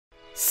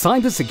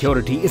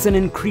Cybersecurity is an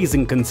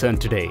increasing concern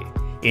today.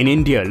 In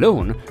India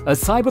alone, a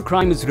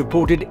cybercrime is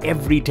reported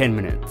every 10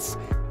 minutes.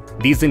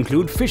 These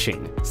include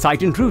phishing,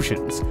 site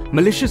intrusions,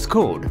 malicious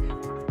code,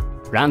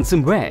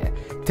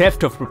 ransomware,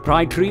 theft of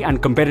proprietary and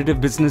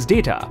competitive business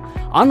data,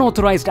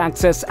 unauthorized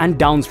access and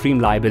downstream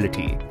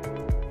liability.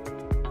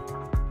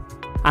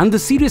 And the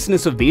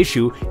seriousness of the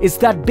issue is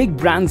that big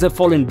brands have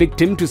fallen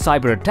victim to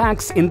cyber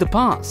attacks in the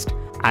past.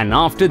 And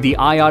after the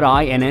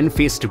IRINN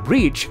faced a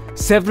breach,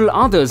 several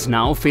others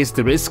now face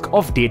the risk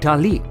of data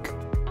leak.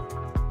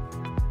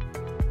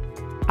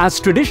 As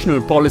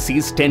traditional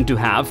policies tend to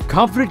have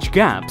coverage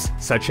gaps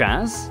such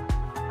as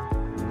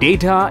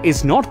data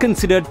is not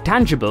considered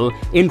tangible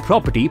in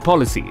property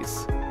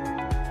policies.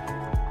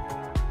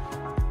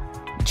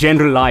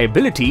 General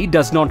liability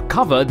does not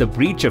cover the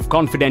breach of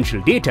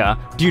confidential data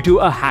due to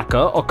a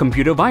hacker or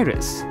computer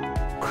virus.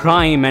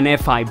 Crime and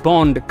FI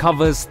bond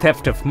covers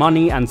theft of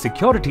money and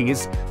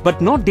securities,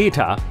 but not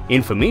data,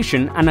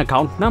 information and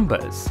account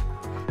numbers.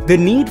 The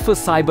need for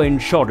cyber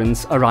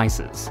insurance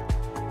arises.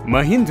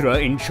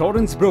 Mahindra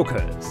Insurance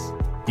Brokers.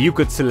 You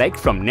could select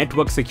from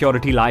network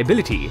security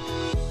liability,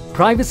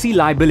 privacy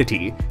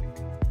liability,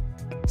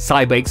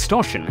 cyber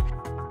extortion,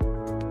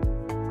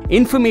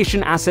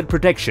 information asset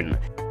protection,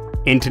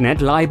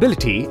 internet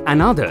liability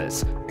and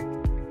others,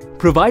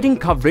 providing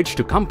coverage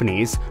to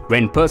companies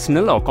when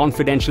personal or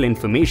confidential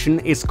information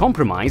is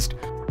compromised.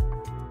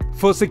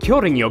 For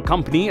securing your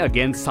company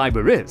against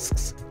cyber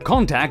risks,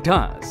 contact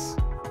us.